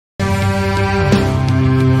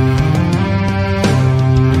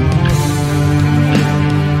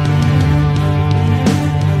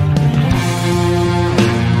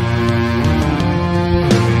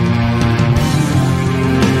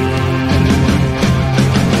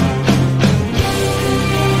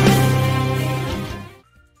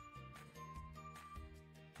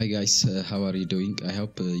guys, how are you doing? I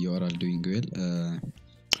hope you are all doing well.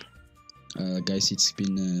 Guys, it's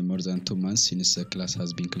been more than 2 months since the class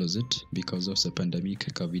has been closed because of the pandemic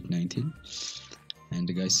COVID-19.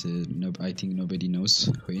 And guys, I think nobody knows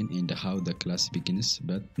when and how the class begins.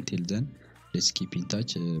 But until then, let's keep in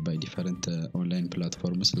touch by different online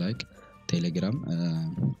platforms like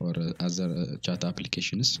Telegram or other chat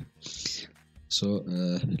applications. So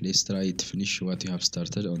let's try to finish what you have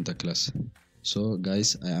started on the class. So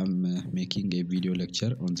guys, I am making a video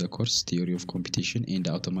lecture on the course Theory of Computation and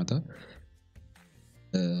Automata.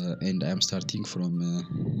 And I am starting from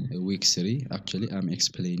week 3. Actually, I'm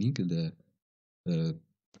explaining the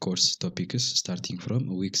course topics starting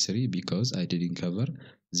from week 3 because I didn't cover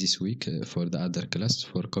this week for the other class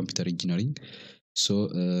for computer engineering. So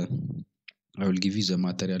I will give you the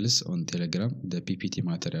materials on Telegram, the PPT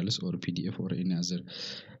materials or PDF or any other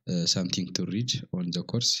something to read on the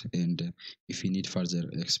course. And if you need further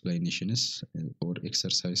explanations or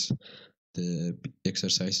the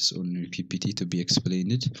exercises on PPT to be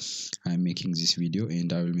explained, I'm making this video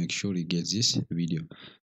and I will make sure you get this video.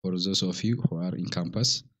 For those of you who are in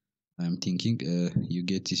campus, I'm thinking you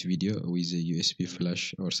get this video with a USB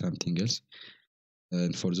flash or something else.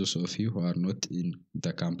 And for those of you who are not in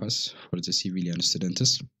the campus, for the civilian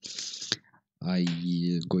students, I'm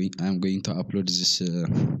going to upload this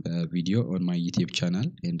video on my YouTube channel,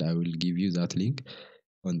 and I will give you that link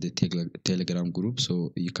on the Telegram group,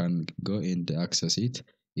 so you can go and access it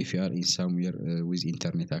if you are in somewhere with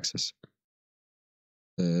internet access.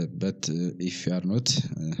 But if you are not,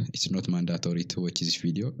 it's not mandatory to watch this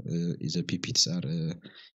video. The PPTs are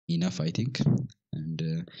enough, I think.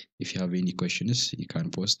 And if you have any questions, you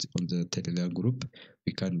can post on the Telegram group.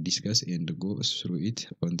 We can discuss and go through it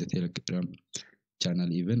on the Telegram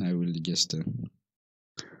channel. Even I will just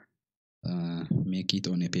make it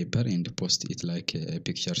on a paper and post it like a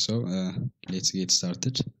picture. So let's get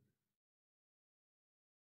started.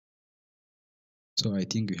 So I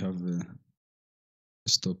think we have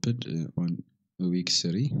stopped on week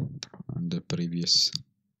 3 on the previous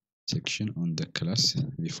section on the class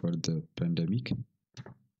before the pandemic.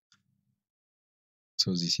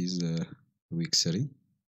 So this is week 3.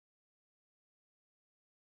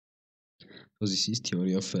 So this is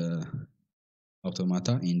Theory of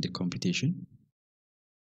Automata and Computation.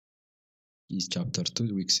 Is chapter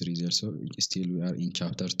 2, week 3 there. So still we are in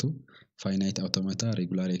chapter 2, Finite Automata,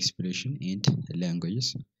 Regular Expression and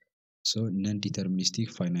Languages. So non-deterministic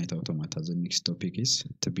finite automata. The next topic is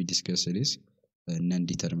to be discussed is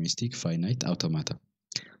non-deterministic finite automata.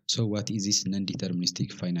 So what is this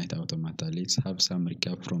non-deterministic finite automata? Let's have some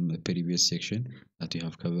recap from the previous section that we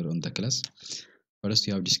have covered on the class. First,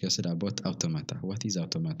 we have discussed about automata. What is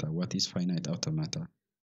automata? What is finite automata?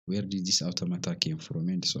 Where did this automata came from,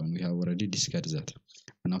 and so on? We have already discussed that.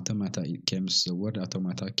 An automata, the word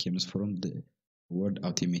automata comes from the word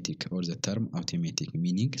automatic or the term automatic,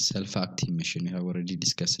 meaning self-acting machine. We have already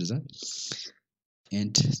discussed that.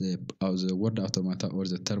 And the word automata or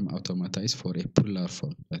the term automata is for a plural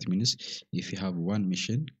form. That means if you have one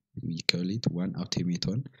machine, we call it one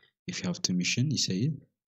automaton. If you have two machines, you say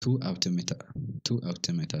two automata.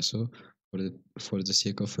 So for the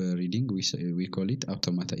sake of reading, we call it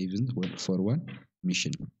automata even for one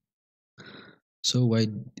machine. So why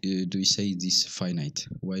do we say this finite?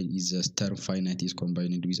 Why is the term finite is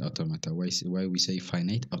combined with automata? Why we say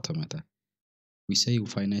finite automata? We say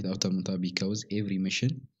finite automata because every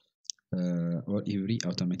machine or every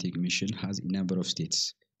automatic machine has a number of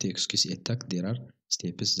states. To execute a task, there are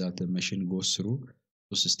steps that the machine goes through.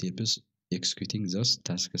 Those steps executing those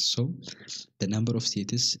tasks. So the number of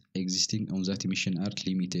states existing on that machine are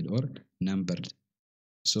limited or numbered.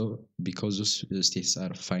 So because those states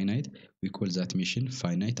are finite, we call that machine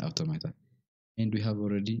finite automata. And we have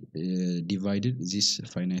already divided this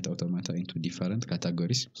finite automata into different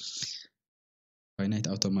categories. Finite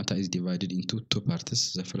automata is divided into two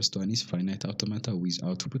parts. The first one is finite automata with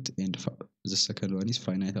output, and the second one is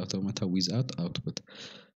finite automata without output.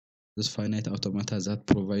 Those finite automata that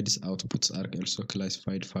provides outputs are also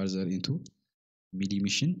classified further into mini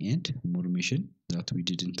machine and more machine that we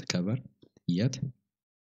didn't cover yet.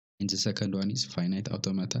 And the second one is finite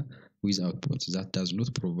automata with output that does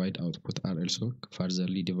not provide output are also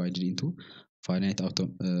furtherly divided into finite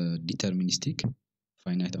deterministic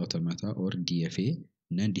finite automata or DFA,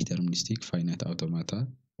 non-deterministic finite automata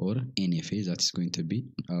or NFA. That is going to be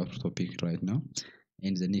our topic right now.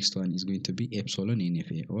 And the next one is going to be epsilon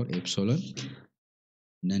NFA or epsilon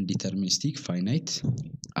non-deterministic finite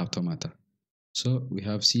automata. So we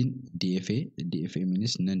have seen DFA. DFA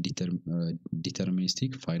means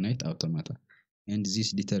non-deterministic finite automata. And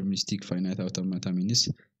this deterministic finite automata means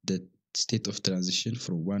the state of transition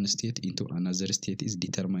from one state into another state is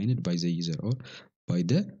determined by the user or by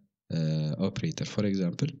the operator. For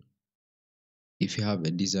example, if you have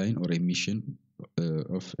a design or a mission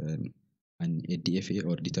of a DFA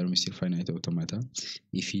or deterministic finite automata,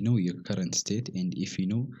 if you know your current state and if you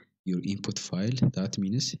know your input file, that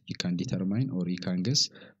means you can determine or you can guess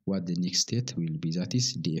what the next state will be. That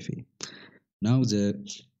is DFA. Now the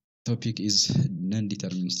topic is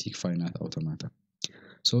non-deterministic finite automata.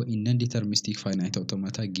 So in non-deterministic finite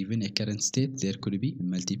automata, given a current state, there could be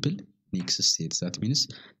multiple next states. That means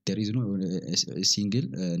there is no a single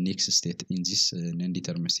next state in this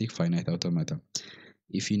non-deterministic finite automata.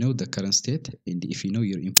 If you know the current state and if you know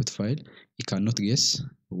your input file, you cannot guess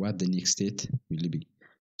what the next state will be.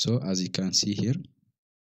 So as you can see here,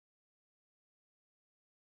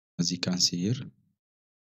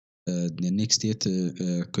 the next state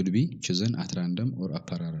could be chosen at random or a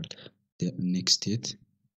parallel. The next state,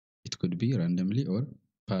 it could be randomly or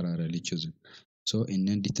parallelly chosen. So a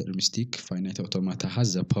non-deterministic finite automata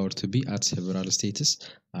has the power to be at several states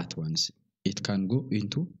at once. It can go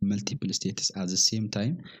into multiple states at the same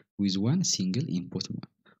time with one single input.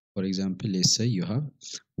 For example, let's say you have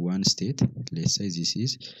one state. Let's say this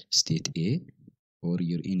is state A or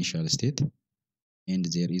your initial state, and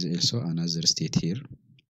there is also another state here.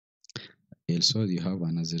 Also, you have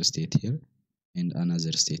another state here and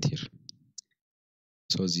another state here.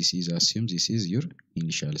 So this is assume this is your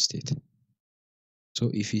initial state. So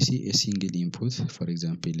if you see a single input, for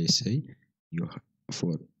example, let's say you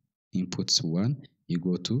for inputs 1, you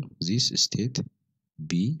go to this state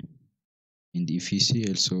B, and if you see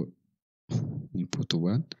also input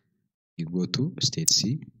 1, you go to state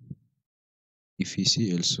C. If you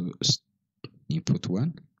see also input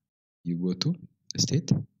 1, you go to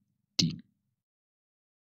state D.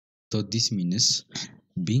 So this means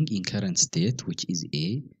being in current state, which is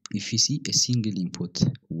A, if you see a single input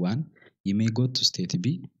 1, you may go to state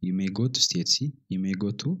B, you may go to state C, you may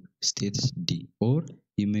go to state D, or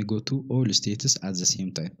you may go to all states at the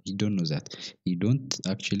same time. You don't know that. You don't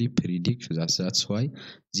actually predict that. That's why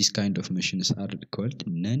this kind of machines are called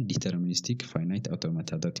non-deterministic finite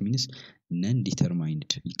automata. That means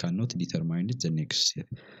non-determined. You cannot determine the next step.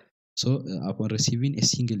 So upon receiving a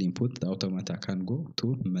single input, the automata can go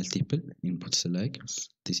to multiple inputs like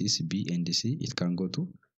this is B and C. It can go to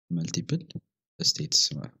multiple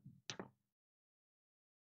states.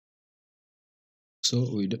 So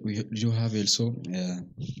we do have also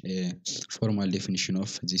a formal definition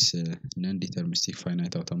of this non-deterministic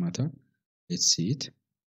finite automata. Let's see it.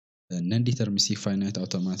 Non-deterministic finite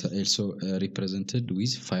automata also represented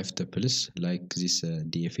with 5 tuples like this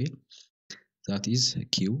DFA. That is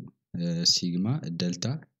Q, sigma,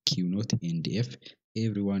 delta, Q naught, and F.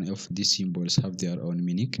 Every one of these symbols have their own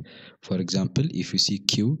meaning. For example, if you see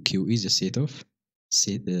Q, Q is a set of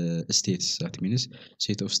states. That means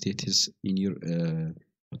set of states in your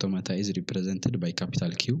automata is represented by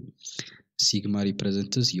capital Q. Sigma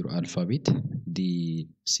represents your alphabet. The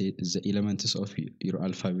elements of your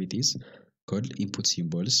alphabet is called input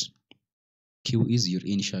symbols. Q is your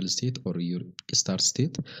initial state or your start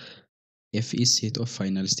state. F is set of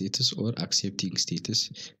final status or accepting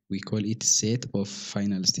status. We call it set of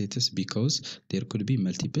final status because there could be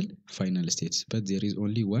multiple final states, but there is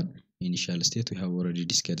only one initial state. We have already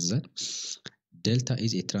discussed that. Delta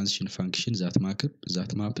is a transition function that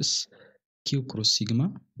maps Q cross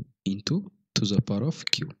sigma into to the power of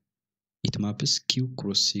Q. It maps Q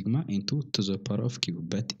cross sigma into to the power of Q.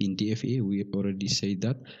 But in DFA, we already said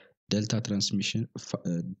that delta transition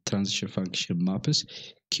function maps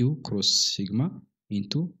Q cross sigma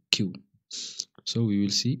into Q. So we will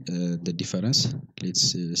see the difference.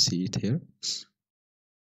 Let's see it here.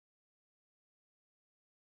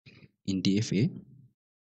 In DFA,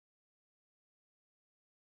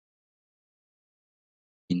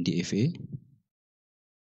 in DFA,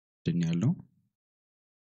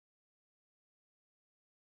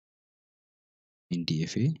 in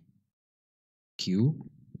DFA, Q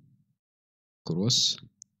cross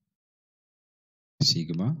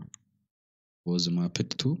sigma was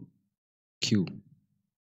mapped to Q.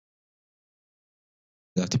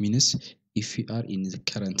 That means if you are in the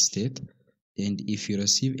current state and if you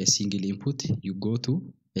receive a single input, you go to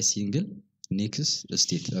a single next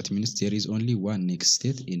state. That means there is only one next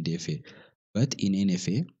state in DFA. But in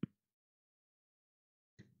NFA,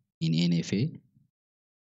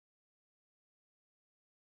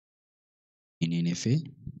 in NFA,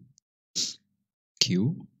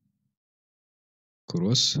 Q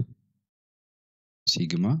cross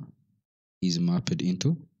sigma is mapped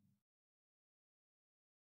into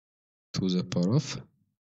to the power of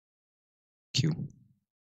q.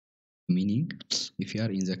 Meaning, if you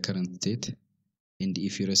are in the current state and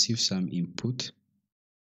if you receive some input,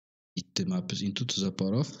 it maps into to the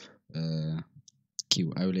power of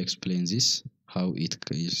q. I will explain this how it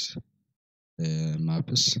is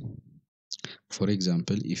maps. For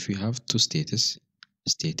example, if we have two states,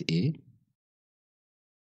 state A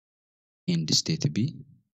and state B,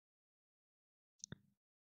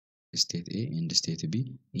 state A and state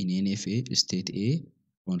B. In NFA, state A,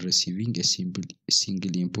 on receiving a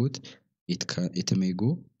single input, it may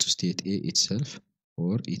go to state A itself,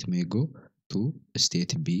 or it may go to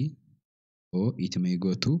state B, or it may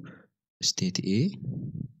go to state A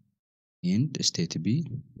and state B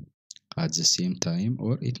at the same time,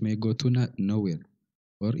 or it may go to nowhere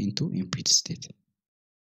or into empty state.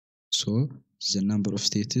 So the number of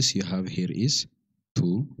states you have here is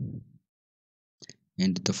 2,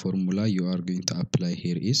 and the formula you are going to apply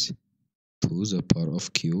here is 2 the power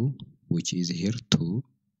of q, which is here 2.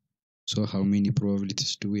 So how many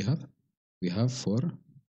probabilities do we have? We have 4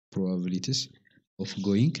 probabilities of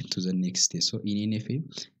going to the next state. So in NFA,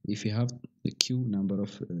 if you have the q number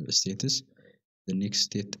of states, the next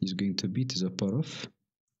state is going to be to the power of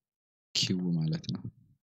q ማለት ነው።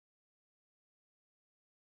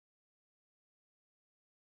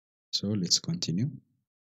 So let's continue.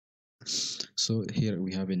 So here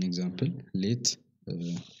we have an example. Let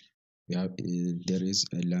there is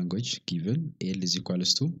a language given, L is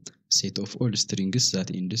equals to set of all strings that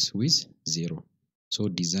ends with 0. So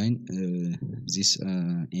design this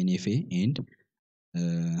NFA and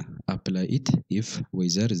apply it if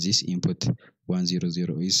whether this input 100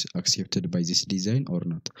 is accepted by this design or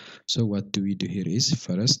not. So what do we do here is,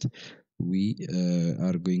 first we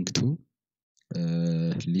are going to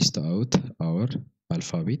list out our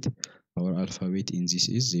alphabet. Our alphabet in this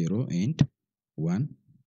is 0 and 1,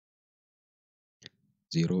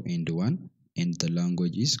 0 and 1, and the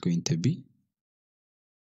language is going to be,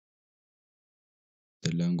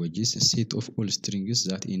 the language is a set of all strings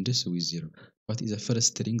that ends with 0. What is the first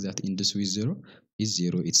string that ends with 0? Is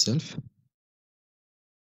 0 itself.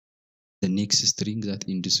 The next string that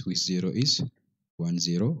ends with 0 is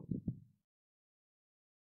 10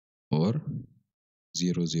 or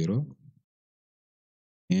 00,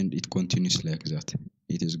 and it continues like that.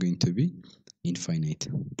 It is going to be infinite.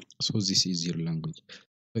 So this is your language.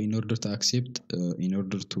 So in order to accept, in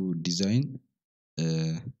order to design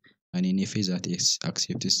an NFA that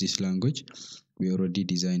accepts this language, we already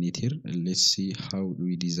designed it here. Let's see how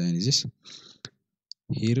we design this.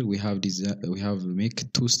 Here we have make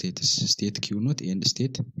two states, state q0 and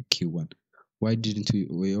state q1. Why didn't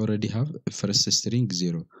we already have first string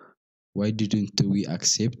 0? Why didn't we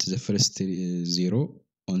accept the first 0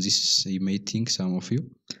 on this? You may think, some of you,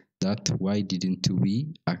 that why didn't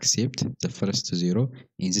we accept the first 0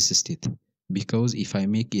 in this state? Because if I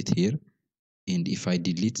make it here, and if I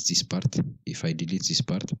delete this part,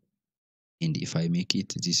 and if I make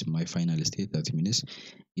it this my final state, that means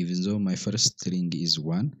even though my first string is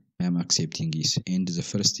 1, I am accepting this, and the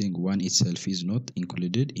first string 1 itself is not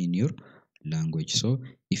included in your language. So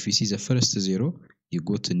if you see the first 0, you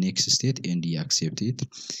go to next state and you accept it.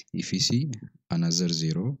 If you see another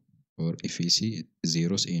 0, or if you see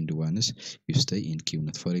zeros and ones, you stay in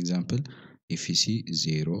q0. For example, if you see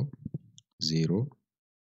 0, 0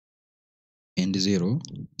 and 0,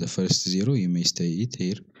 the first 0 you may stay it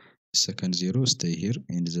here, second 0 stay here,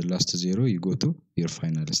 and the last 0 you go to your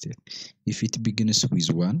final state. If it begins with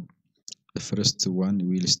 1, the first one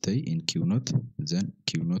will stay in q0, then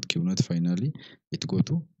q0, finally it go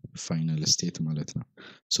to final state ማለት ነው።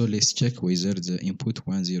 So let's check whether the input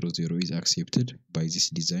 100 is accepted by this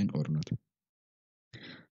design or not.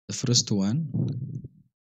 The first one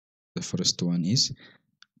is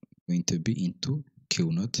going to be into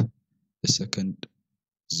q0. The second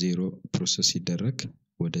 0 process ይደረግ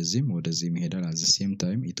ወደዚህም ይሄዳል። At the same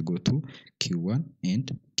time it go to q1 and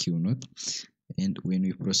q0, and when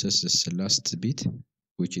we process this last bit,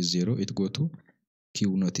 which is 0, it go to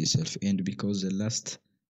q0 itself. And because the last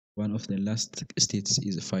one of the last states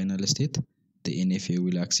is a final state, the NFA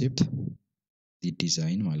will accept the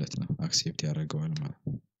design ማለት ነው። accept ያደርገዋል ማለት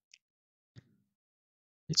ነው።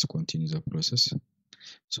 Let's continue the process.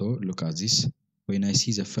 So look at this. When I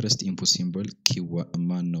see the first input symbol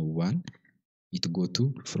q1, it go to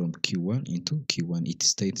from q1 into q1, it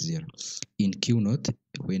stays there. In q0,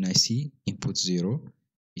 when I see input 0,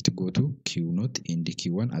 it go to q0 and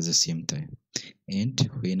q1 at the same time. And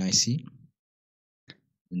when I see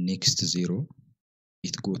next 0,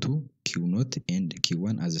 it go to q0 and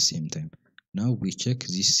q1 at the same time. Now we check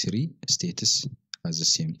these 3 states at the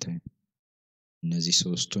same time. እነዚህ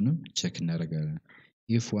ሶስቱንም ቼክ እናደርጋለን።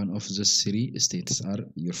 if one of the three states are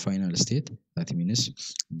your final state, that means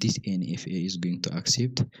this NFA is going to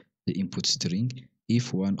accept the input string. If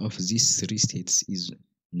one of these three states is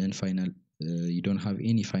non-final, you don't have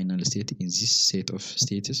any final state in this set of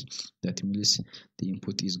states, that means the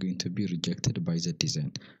input is going to be rejected by the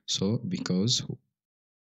design. So because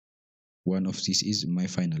one of these is my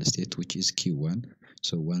final state, which is Q1,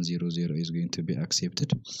 so 100 is going to be accepted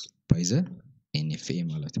by the NFA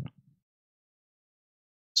ማለት ነው።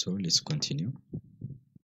 So let's continue.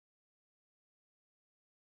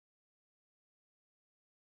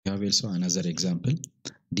 We have also another example.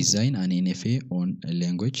 Design an NFA on a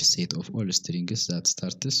language set of all strings that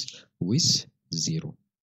starts with 0.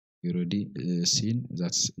 You already seen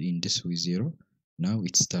that's ends with 0. Now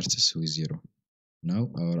it starts with 0. Now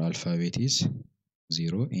our alphabet is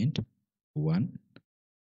 0 and 1.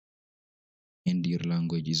 And your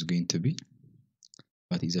language is going to be,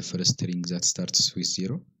 what is the first string that starts with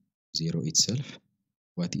 0? 0 itself.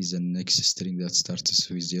 What is the next string that starts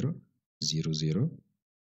with 0? 0, 0.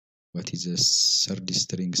 What is the third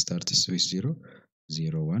string starts with 0?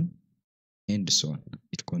 0, 1. And so on.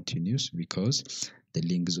 It continues because the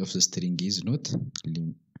length of the string is not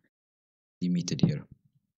limited here.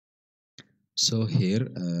 So here,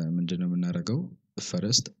 ምንድነው የምናደርገው?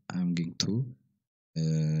 First, I'm going to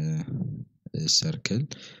circle,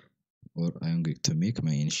 or I'm going to make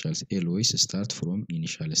my initials always start from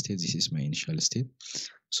initial state. This is my initial state.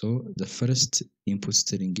 So the first input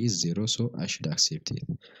string is 0, so I should accept it.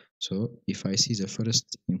 So if I see the first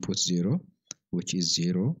input 0, which is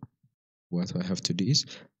 0, what I have to do is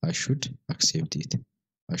I should accept it.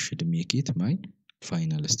 I should make it my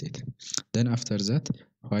final state. Then after that,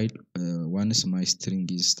 while once my string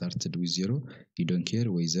is started with 0, you don't care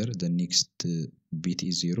whether the next bit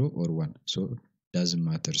is 0 or 1. So doesn't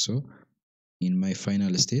matter. So in my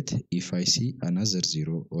final state, if I see another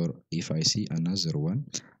 0 or if I see another 1,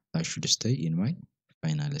 I should stay in my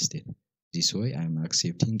final state. This way I'm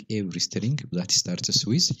accepting every string that starts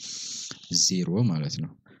with 0 ማለት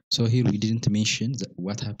ነው። So here we didn't mention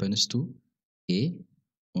what happens to A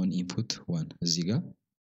on input 1. እዚህ ጋር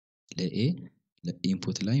ለA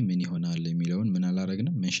input ላይ ምን ይሆናል የሚለውን ምን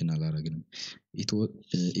አላረግንም mention አላረግንም።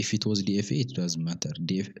 If it was DFA, it doesn't matter.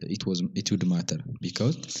 It would matter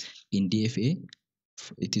because in DFA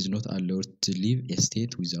it is not allowed to leave a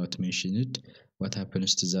state without mentioning what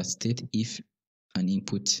happens to that state if an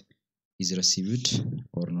input is received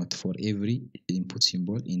or not for every input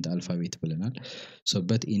symbol in the alphabet ብለናል። So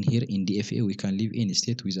but in here in DFA we can leave any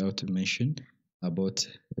state without mention about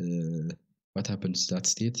what happens to that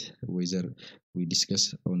state, whether we discuss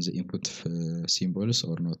on the input symbols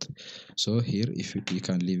or not. So here if we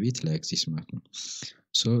can leave it like this matter.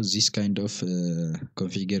 So this kind of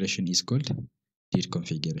configuration is called dead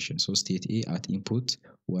configuration. So state A at input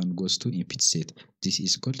 1 goes to input state. This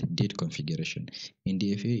is called dead configuration. In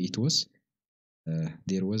DFA it was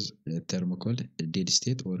there was a term called dead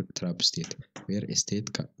state or trap state, where a state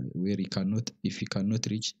where you cannot, if you cannot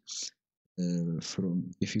reach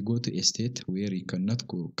if you go to a state where you cannot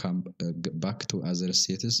come back to other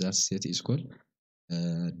states, that state is called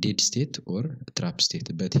dead state or trap state.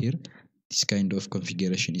 But here this kind of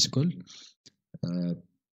configuration is called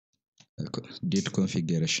dead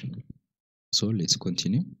configuration. So let's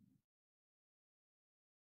continue.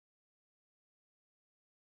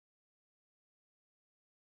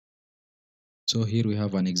 So here we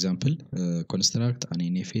have an example. Construct an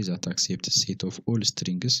NFA that accepts a set of all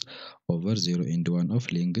strings over 0 and 1 of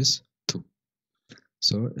length 2.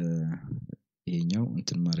 So ይሄኛው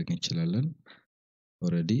እንትን ማድረግ እንችላለን።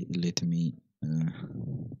 Already let me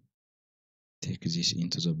take this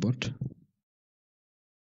into the board.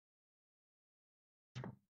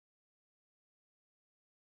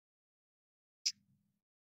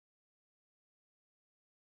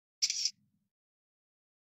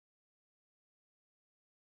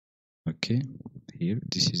 Okay, here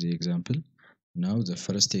this is the example. Now the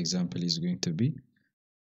first example is going to be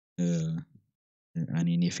an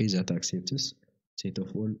NFA that accepts set of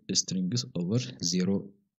all strings over 0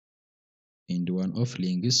 and 1 of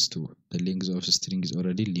length 2. The length of the string is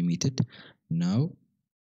already limited. Now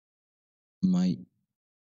my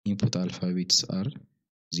input alphabets are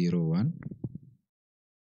 0, 1.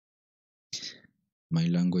 My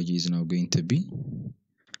language is now going to be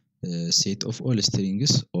set of all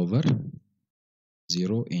strings over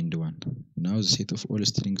 0 and 1. Now the set of all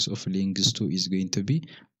strings of length 2 is going to be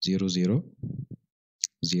 0, 0,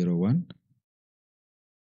 0, 1,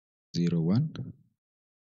 0, 1,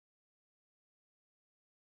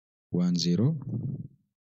 1, 0,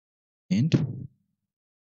 and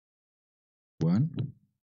 1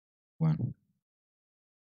 1.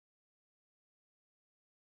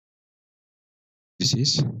 This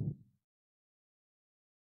is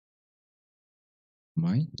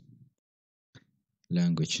my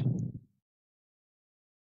language.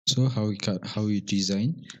 So how we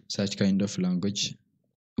design such kind of language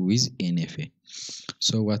with NFA?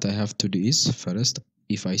 So what I have to do is, first,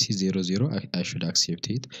 if I see 0 0, I should accept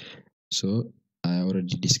it. So I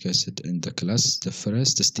already discussed it in the class. The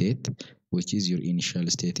first state, which is your initial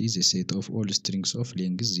state, is a set of all strings of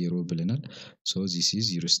length 0 ብለናል. So this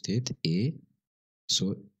is your state A. So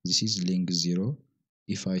this is length 0.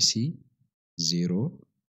 If I see 0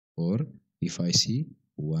 or if I see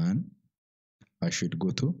 1, I should go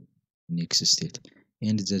to next state.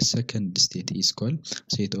 And the second state is called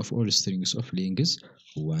set of all strings of length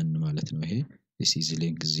 1 ማለት ነው ይሄ. This is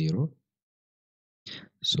length 0.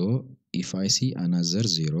 So if I see another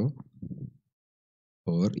 0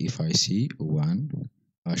 or if I see 1,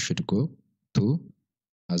 I should go to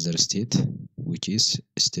other state, which is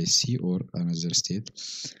state C or another state.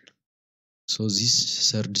 So this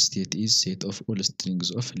third state is set of all strings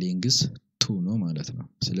of length 2 ነው ማለት ነው።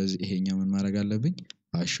 ስለዚህ ይሄኛው ምን ማድረግ አለብኝ?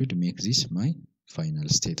 I should make this my final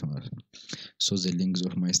state ማለት ነው። So the length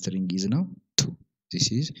of my string is now 2. This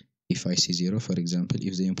is if I see 0, for example,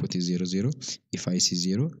 if the input is 0 0, if I see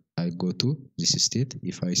 0, I go to this state.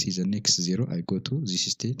 If I see the next 0, I go to this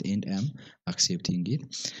state and I am accepting it.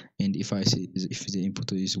 And if the input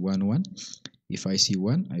is 1 1, if I see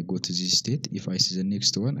 1, I go to this state. If I see the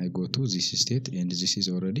next one, I go to this state, and this is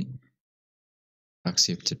already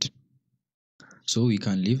accepted. So we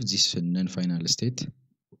can leave this non-final state,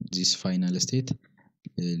 this final state,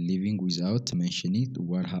 leaving without mentioning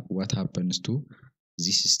what happens to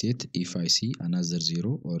this state if I see another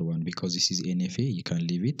 0 or 1, because this is NFA, you can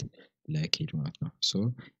leave it like it. So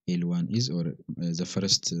L1 is, or the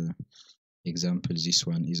first example, this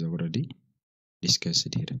one is already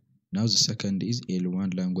discussed here. Now the second is L1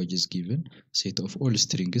 language is given set of all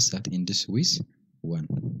strings that ends with 1.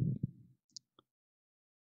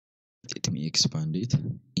 Let me expand it.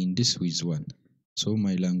 Ends with 1. So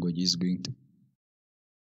my language is going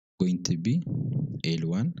to be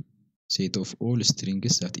L1 set of all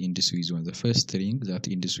strings that ends with 1. The first string that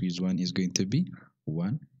ends with 1 is going to be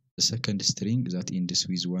 1. The second string that ends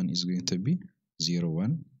with 1 is going to be 0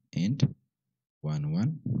 1 and 1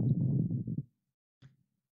 1.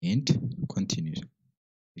 And continue,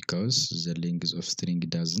 because the length of string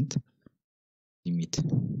doesn't limit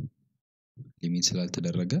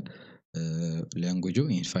ስላልተደረገ ላንጉጁ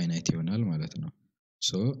ኢንፋይናይት ይሆናል ማለት ነው።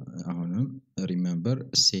 So አሁንም remember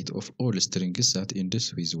set of all strings that ends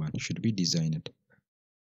with 1 should be designed.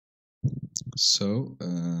 So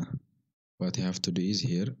what I have to do is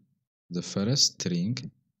here, the first string,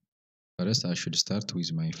 first I should start with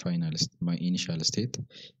my initial state.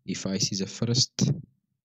 If I see the first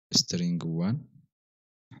string 1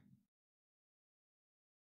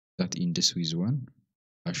 that ends with 1,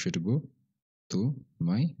 I should go to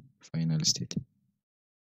my final state.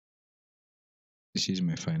 This is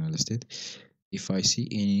my final state. If I see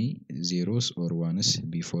any zeros or ones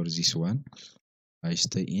before this one, I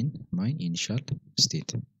stay in my initial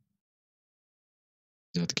state.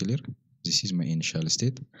 Is that clear? This is my initial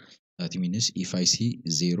state. That means if I see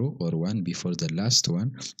 0 or 1 before the last one,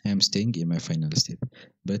 I am staying in my final state.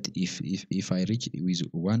 But if I reach with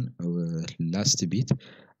one last bit,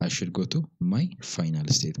 I should go to my final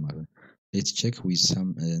state. Let's check with some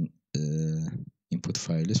input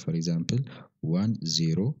files. For example, 1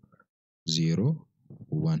 0 0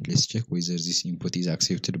 1. Let's check whether this input is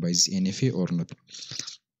accepted by this NFA or not.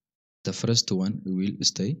 The first one will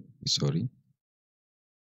stay,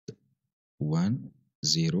 1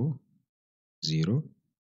 0 0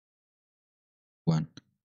 1.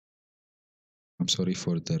 I'm sorry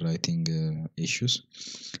for the writing issues.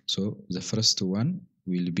 So the first one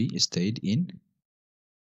will be stayed in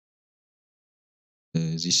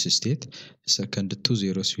this state. The second two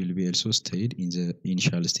zeros will be also stayed in the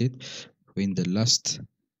initial state. When the last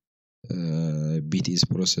bit is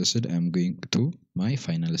processed, I'm going to my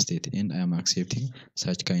final state and I'm accepting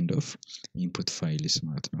such kind of input files.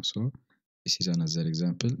 So this is another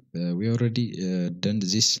example. We already done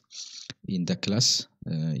this in the class.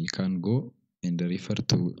 You can go and refer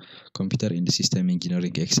to computer and system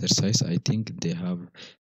engineering exercise. I think they have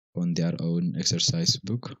on their own exercise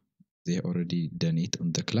book. They already done it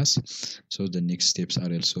on the class. So the next steps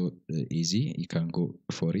are also easy. You can go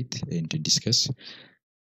for it and discuss.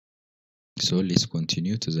 So let's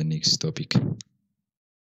continue to the next topic.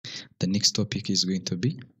 The next topic is going to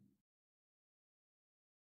be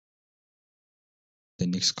the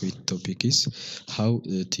next quick topic is how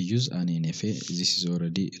to use an NFA. This is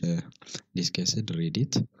already discussed, read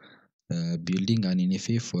it. Building an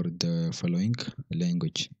NFA for the following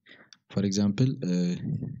language. For example,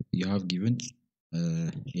 you have given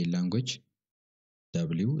a language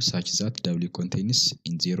W such that W contains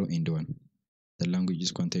in 0 and 1. The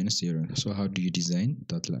language contains 0. So how do you design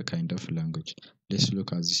that kind of language? Let's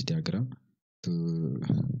look at this diagram to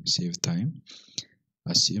save time.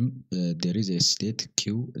 Assume there is a state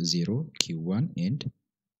Q0, Q1 and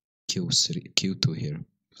Q3, Q2 here.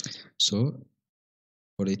 So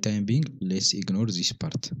for the time being, let's ignore this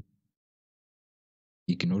part.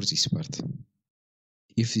 Ignore this part.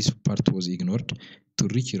 If this part was ignored, to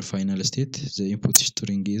reach your final state, the input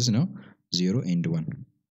string is now 0 and 1.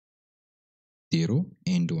 0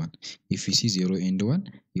 and 1. If you see 0 and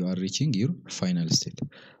 1, you are reaching your final state.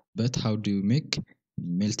 But how do you make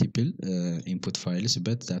multiple input files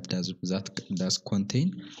but that does contain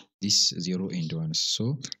this 0 and 1?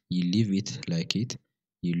 So you leave it like it.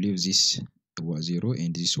 You leave this 0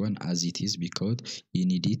 and this one as it is because you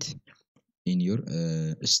need it in your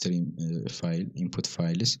stream file input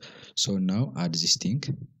files. So now add this thing.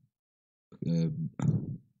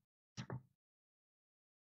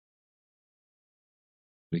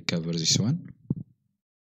 Recover this one.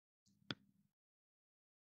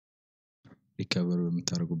 recover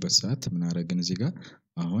በምታደርጉበት ሰዓት ምን አረግን እዚህ ጋር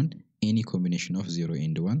አሁን any combination of 0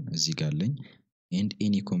 and 1 እዚህ ጋር አለኝ and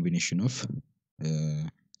any combination of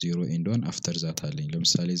 0 and 1 after that አለኝ።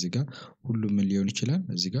 ለምሳሌ እዚህ ጋር ሁሉም ምን ሊሆን ይችላል?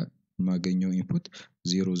 እዚህ ጋር ማገኘው ኢንፑት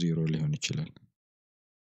 0 0 ሊሆን ይችላል።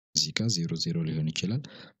 እዚህ ጋር 0 0 ሊሆን ይችላል።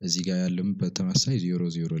 እዚህ ጋር ያለው በተመሳሳይ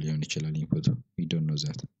 0 0 ሊሆን ይችላል ኢንፑት። we don't know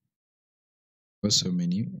that. So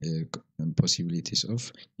many possibilities of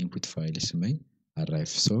input files may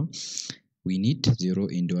arrive. So we need 0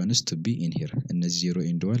 and 1 to be in here. And 0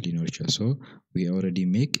 and 1 ሊኖር ይችላል. So we already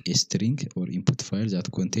make a string or input file that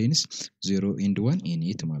contains 0 and 1 in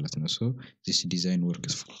it ማለት ነው. So this design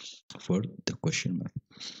works for the question mark.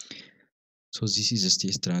 So this is the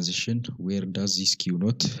state transition. Where does this Q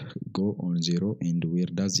naught go on 0 and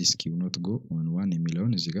where does this Q naught go on 1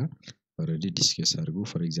 የሚለውን እዚህ ጋር already discuss አድርጉ.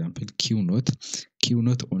 For example, Q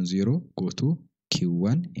naught on 0 go to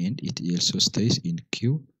Q1 and it also stays in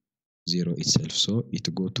Q0 itself. So it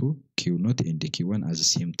go to Q naught and Q1 at the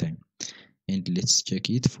same time. And let's check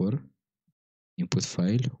it for input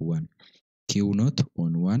file 1. Q naught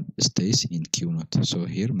on 1 stays in Q naught. So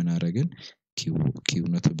here ምን አደረግን? Q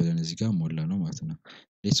naught ብለን እዚህ ጋር ሞላ ነው ማለት ነው።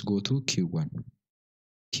 Let's go to Q1.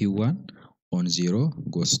 Q1 on 0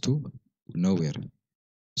 goes to nowhere.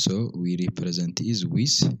 So we represent is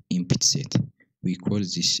with input set. We call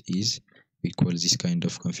this kind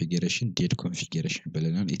of configuration dead configuration.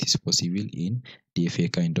 It is possible in DFA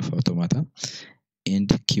kind of automata. And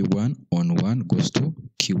Q1 on 1 goes to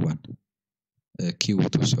Q1.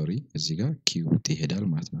 Q2 sorry, እዚህ ጋር Q2 ይሄዳል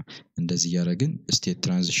ማለት ነው። እንደዚህ ያደረግን ስቴት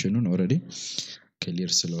ትራንዚሽኑን ኦሬዲ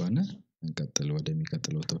ክሊር ስለሆነ እንቀጥል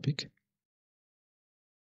ወደሚቀጥለው ቶፒክ።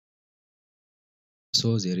 So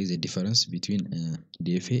there is a difference between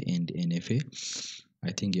DFA and NFA.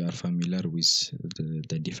 I think you are familiar with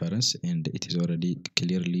the difference and it is already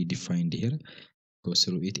clearly defined here. Go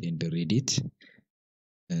through it and read it.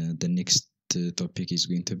 The next topic is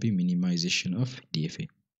going to be minimization of DFA.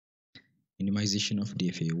 Minimization of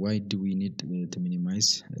DFA. Why do we need to minimize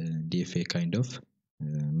DFA kind of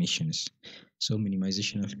missions? So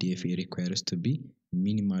minimization of DFA requires to be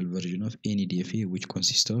minimal version of any DFA which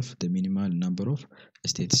consists of the minimal number of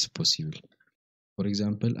states possible. For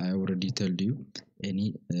example, I already told you any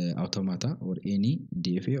automata or any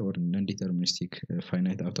DFA or non-deterministic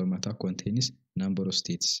finite automata contains number of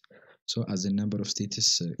states. So as the number of states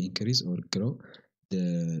increase or grow, the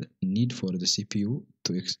need for the CPU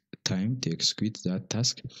time to execute that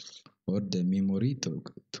task or the memory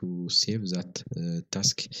to save that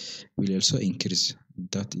task will also increase.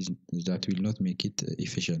 That will not make it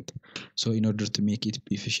efficient. So in order to make it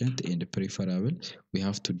efficient and preferable, we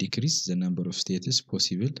have to decrease the number of states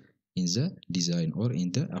possible in the design or in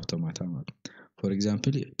the automata. For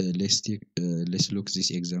example, let's look this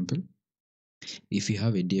example. If you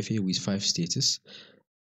have a DFA with 5 states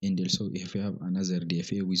and also if you have another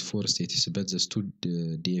DFA with 4 states but the two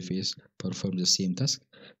DFAs perform the same task,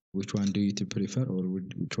 which one do you prefer or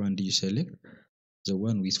which one do you select? The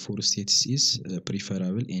one with 4 states is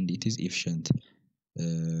preferable and it is efficient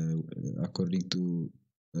according to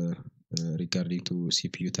regarding to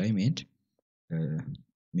CPU time and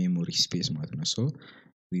memory space. So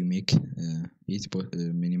we make it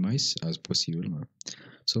minimize as possible.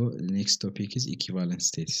 So the next topic is equivalent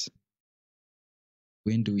states.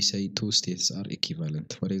 when do we say two states are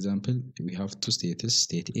equivalent? For example, we have two states,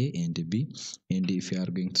 state A and B, and if you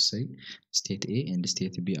are going to say state A and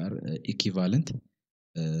state B are equivalent,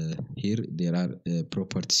 here there are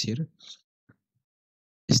properties here.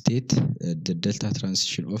 State the delta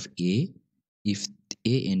transition of A. If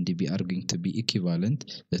A and B are going to be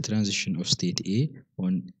equivalent, the transition of state A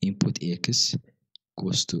on input X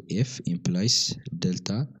goes to F implies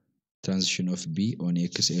delta transition of B on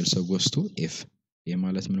X also goes to F. ይህ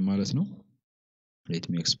ማለት ምን ማለት ነው? Let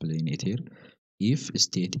me explain it here. If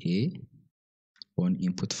state A on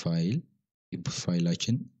input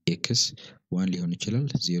ፋይላችን X 1 ሊሆን ይችላል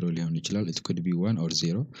 0 ሊሆን ይችላል, it could be 1 or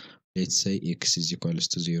 0. Let's say X is equals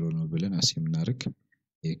to 0 ነው ብለን አስዩም እናርግ።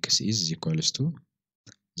 X is equals to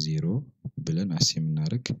 0 ብለን አስዩም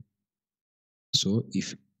እናርግ። So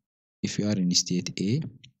if you are in state A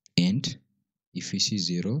and if you see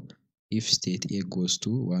 0, if state A goes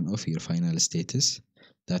to one of your final states,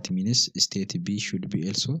 that means state B should be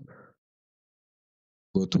also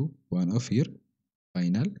go to one of your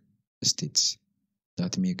final states.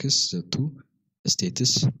 That makes the two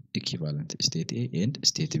states equivalent, state A and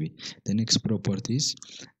state B. The next property is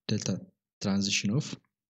delta transition of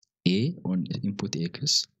A on input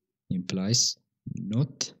X implies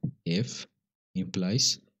not F implies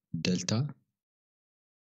delta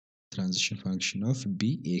transition function of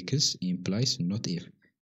Bx implies not F.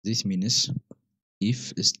 This means if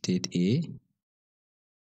state A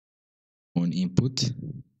on input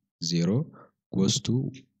 0 goes to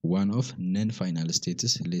one of non-final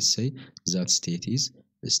states, let's say that state is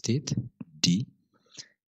state D,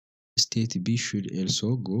 state B should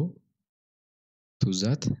also go to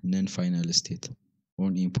that non-final state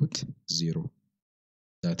on input 0,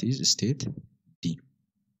 that is state D.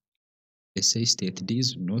 Let's say state D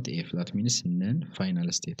is not F, that means non-final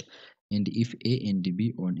state. And if A and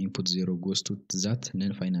B on input 0 goes to that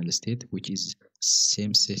non-final state, which is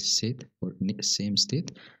same state or same state,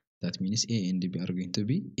 that means A and B are going to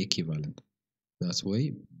be equivalent. That's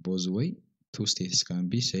why both way two states can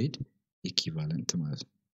be said equivalent.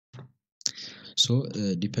 So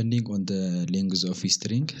depending on the length of a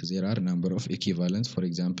string, there are a number of equivalents. For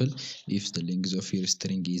example, if the length of your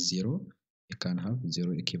string is 0, you can have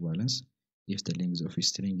 0 equivalence. If the length of a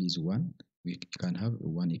string is 1, we can have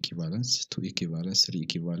 1 equivalence, 2 equivalence, 3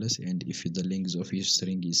 equivalence, and if the length of your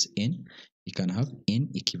string is n, you can have n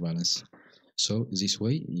equivalence. So this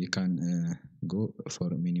way you can go for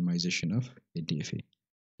minimization of a DFA.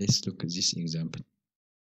 Let's look at this example.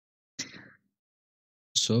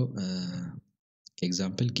 So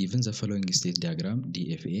example, given the following state diagram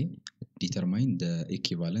DFA, determine the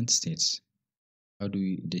equivalent states. How do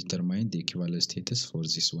we determine the equivalent status for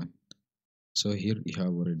this one? So here you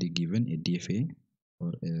have already given a DFA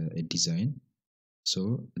or a design. So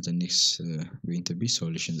the next going to be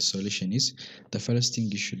solution. The solution is, the first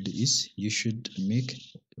thing you should do is you should make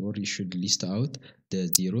or you should list out the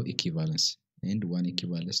 0 equivalence and 1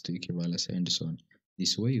 equivalence, 2 equivalence, and so on.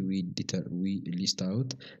 This way we list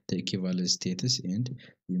out the equivalent status and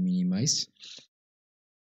we minimize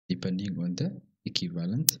depending on the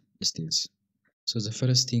equivalent states. So the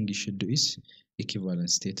first thing you should do is equivalent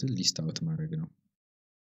state list out ማድረግ ነው.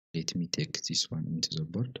 Let me take this one into the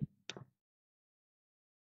board.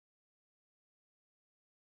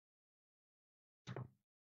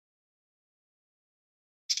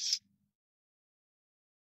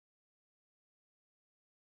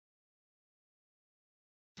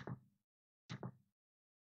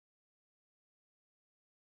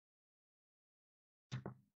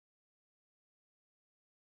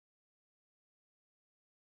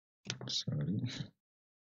 Sorry.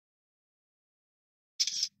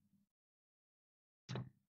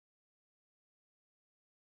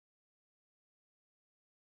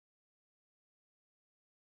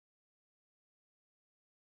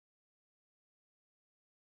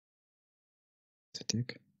 To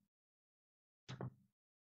take.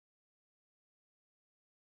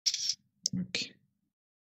 Okay.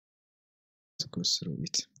 Let's go through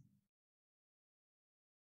it.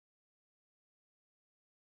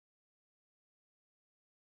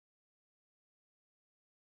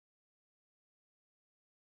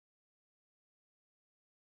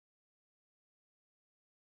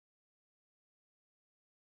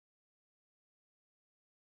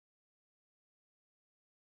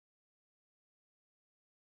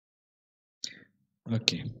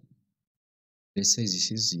 Okay, let's say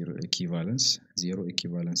this is 0 equivalence. 0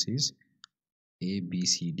 equivalence is A, B,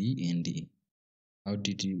 C, D, and D. How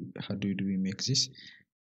do we make this?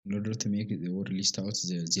 In order to make it or list out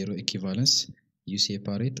the 0 equivalence, you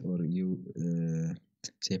separate or you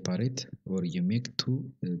separate, or you make two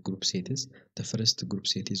group sets. The first group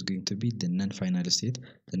set is going to be the non-final state.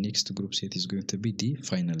 The next group set is going to be the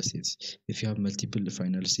final states. If you have multiple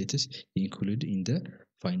final states, include in the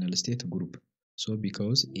final state group. So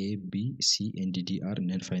because A, B, C, and D are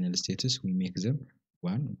non-final states, we make them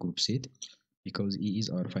one group set. Because E is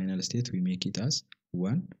our final state, we make it as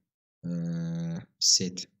one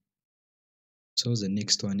set. So the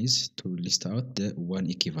next one is to list out the one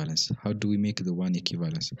equivalence. How do we make the one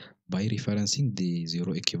equivalence? By referencing the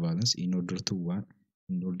zero equivalence in order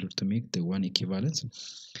to make the one equivalence,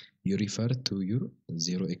 you refer to your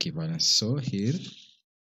zero equivalence. So here,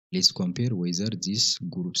 let's compare whether this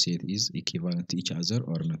group set is equivalent to each other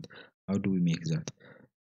or not. How do we make that?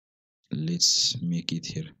 Let's make it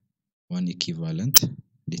here. One equivalent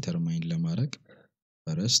determine ለማድረግ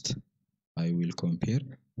first I will compare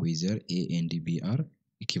whether A and B are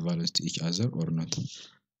equivalent to each other or not.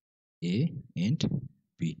 A and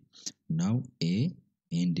B. Now A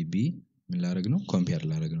and B compare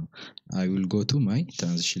ላደርግ ነው. I will go to my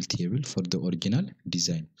transition table for the original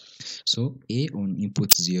design. So A on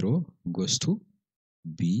input 0 goes to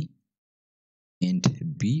B, and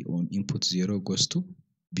B on input 0 goes to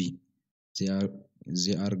B. They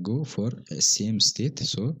are go for a same state,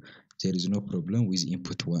 so there is no problem with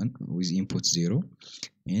input 1 with input 0,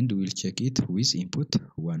 and we'll check it with input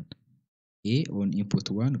 1. A on input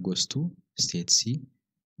 1 goes to state C,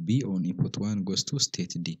 B on input 1 goes to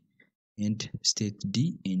state D, and state D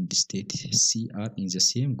and state C are in the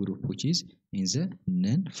same group, which is in the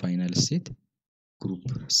non-final state group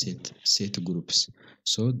set groups.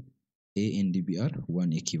 So A and B are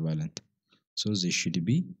one equivalent, so they should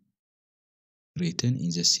be written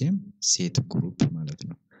in the same set group ማለት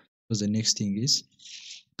ነው. So the next thing is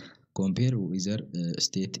compare whether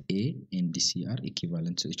state A and C are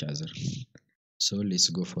equivalent to each other. So let's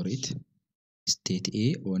go for it. State A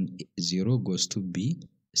on 0 goes to B,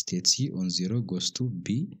 state C on 0 goes to B.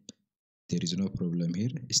 There is no problem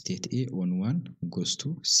here. State A on 1 goes to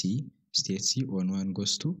C, state C on 1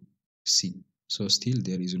 goes to C. So still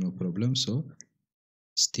there is no problem. So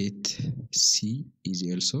state C is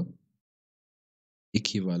also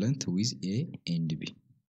equivalent with A and B.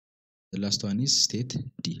 The last one is state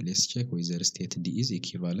D. Let's check whether state D is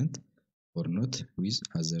equivalent or not with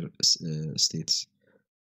other states.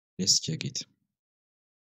 Let's check it.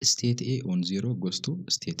 State A on 0 goes to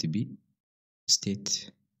state B.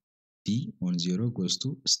 State D on 0 goes to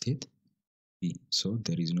state B. So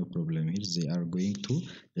there is no problem here. They are going to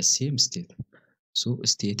the same state. So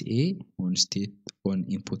state A on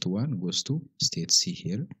input 1 goes to state C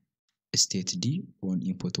here. State D on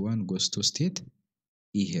input 1 goes to state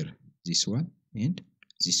E here. This one and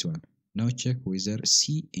this one. Now check whether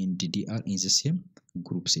C and D are in the same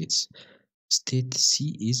group sets. State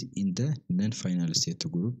C is in the non-final state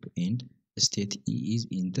group and state E is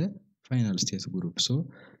in the final state group. So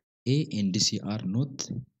A and C are not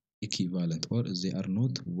equivalent, or they are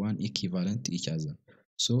not one equivalent to each other.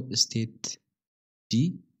 So state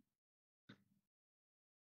D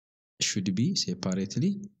should be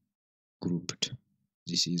separately grouped.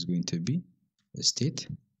 This is going to be state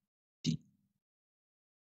D.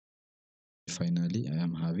 Finally, I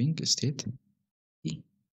am having state E.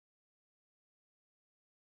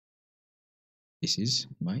 This is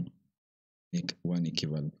my one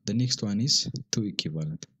equivalent. The next one is two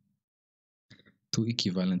equivalent. Two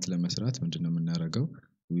equivalent ለመስራት ምንድነው የምናደርገው?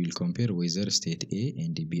 We will compare whether state A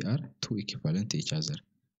and B are two equivalent to each other.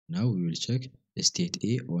 Now we will check state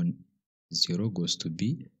A on 0 goes to B,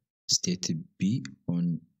 state B on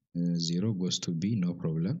 0 goes to B, no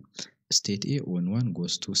problem. State A on 1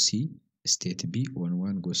 goes to C, state B on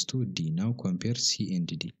 1 goes to D. Now compare C and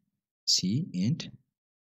D. C and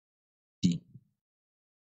D.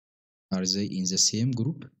 Are they in the same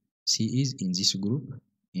group? C is in this group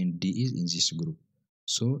and D is in this group.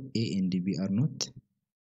 So A and B are not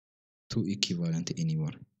two equivalent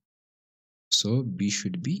anymore. So B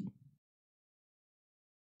should be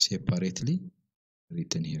separately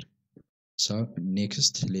written here. So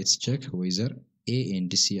next, let's check whether A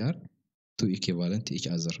and C are two equivalent to each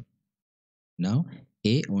other. Now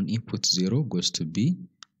A on input 0 goes to B,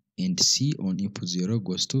 and C on input 0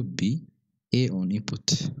 goes to B. A on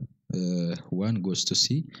input 1 goes to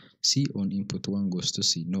C, C on input 1 goes to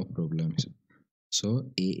C, no problem. So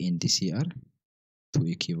A and C are two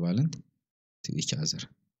equivalent to each other.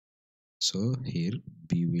 So here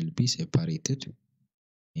B will be separated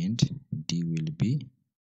and D will be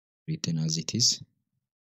written as it is.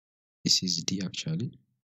 This is D actually,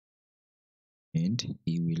 and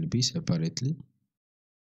E will be separately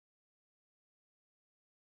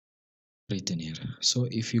written here. So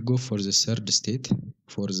if you go for the third state,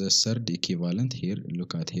 for the third equivalent here,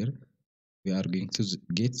 look at here, we are going to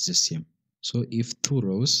get the same. So if two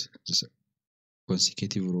rows,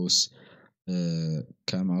 consecutive rows,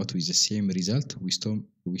 come out with the same result, we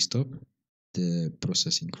stop the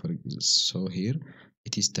processing. So here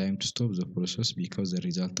it is time to stop the process because the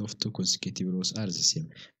result of two consecutive rows are the same.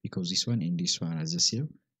 Because this one and this one are the same,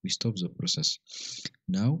 we stop the process.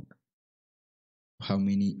 Now how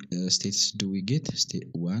many states do we get? State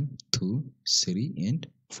 1, 2, 3 and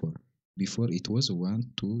 4. Before it was 1,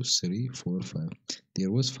 2, 3, 4, 5.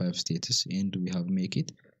 There was 5 states and we have make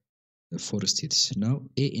it 4 states. Now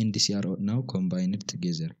A and C are now combined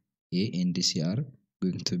together. A and C are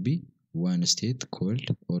going to be one state called,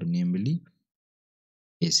 or namely,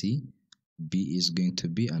 AC. B is going to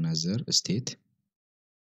be another state.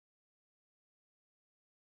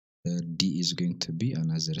 D is going to be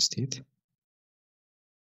another state.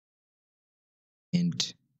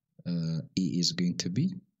 And E is going to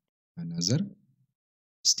be another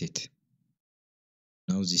state.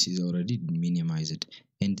 Now this is already minimized,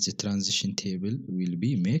 and the transition table will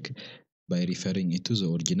be made by referring it to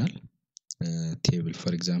the original table.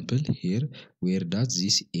 For example, here, where does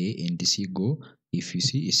this A and C go? If you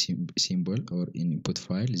see a symbol or input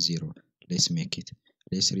file 0, let's make it.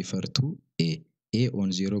 Let's refer to A. A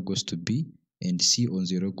on 0 goes to B, and C on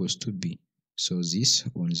 0 goes to B. So this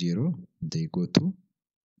on 0, they go to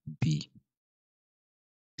B.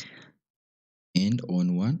 And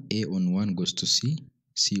on 1, A on 1 goes to C,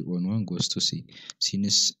 C on 1 goes to C.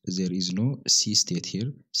 Since there is no C state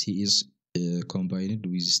here, C is combined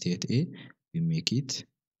with state A, we make it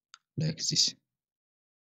like this.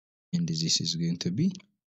 And this is going to be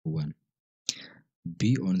 1.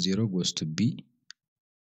 B on 0 goes to B.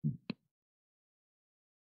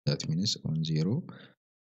 That means on 0,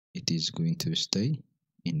 it is going to stay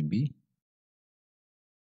in B.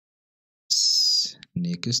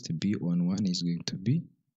 Next, B on 1 is going to be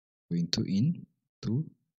into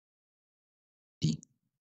D.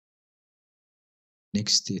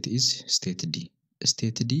 Next state is state D.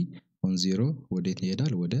 State D on 0 ወዴት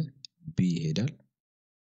ይሄዳል? ወደ B ይሄዳል።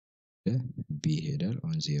 ወደ B ይሄዳል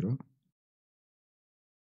on 0.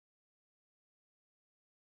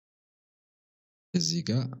 እዚህ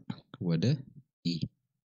ጋር ወደ E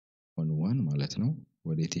on 1 ማለት ነው።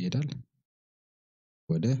 ወዴት ይሄዳል?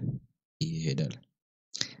 ወደ E ይሄዳል።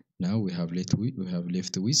 Now we have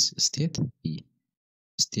left with state E.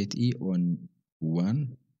 State E on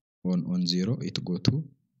 1 on 0, it go to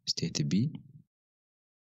state B.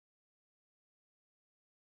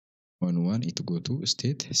 On 1, it go to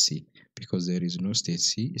state C, because there is no state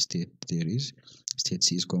C. State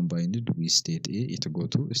C is combined with state A, it go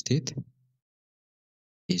to state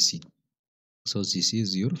AC. So this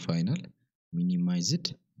is your final minimized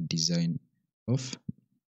design of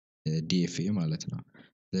DFA ማለት ነው።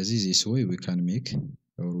 ስለዚህ this way we can make,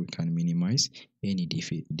 or we can minimize any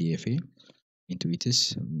DFA into its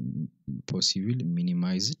possible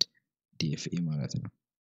minimized DFA ማለት ነው.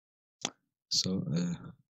 So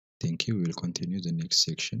thank you. We will continue the next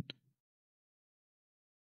section.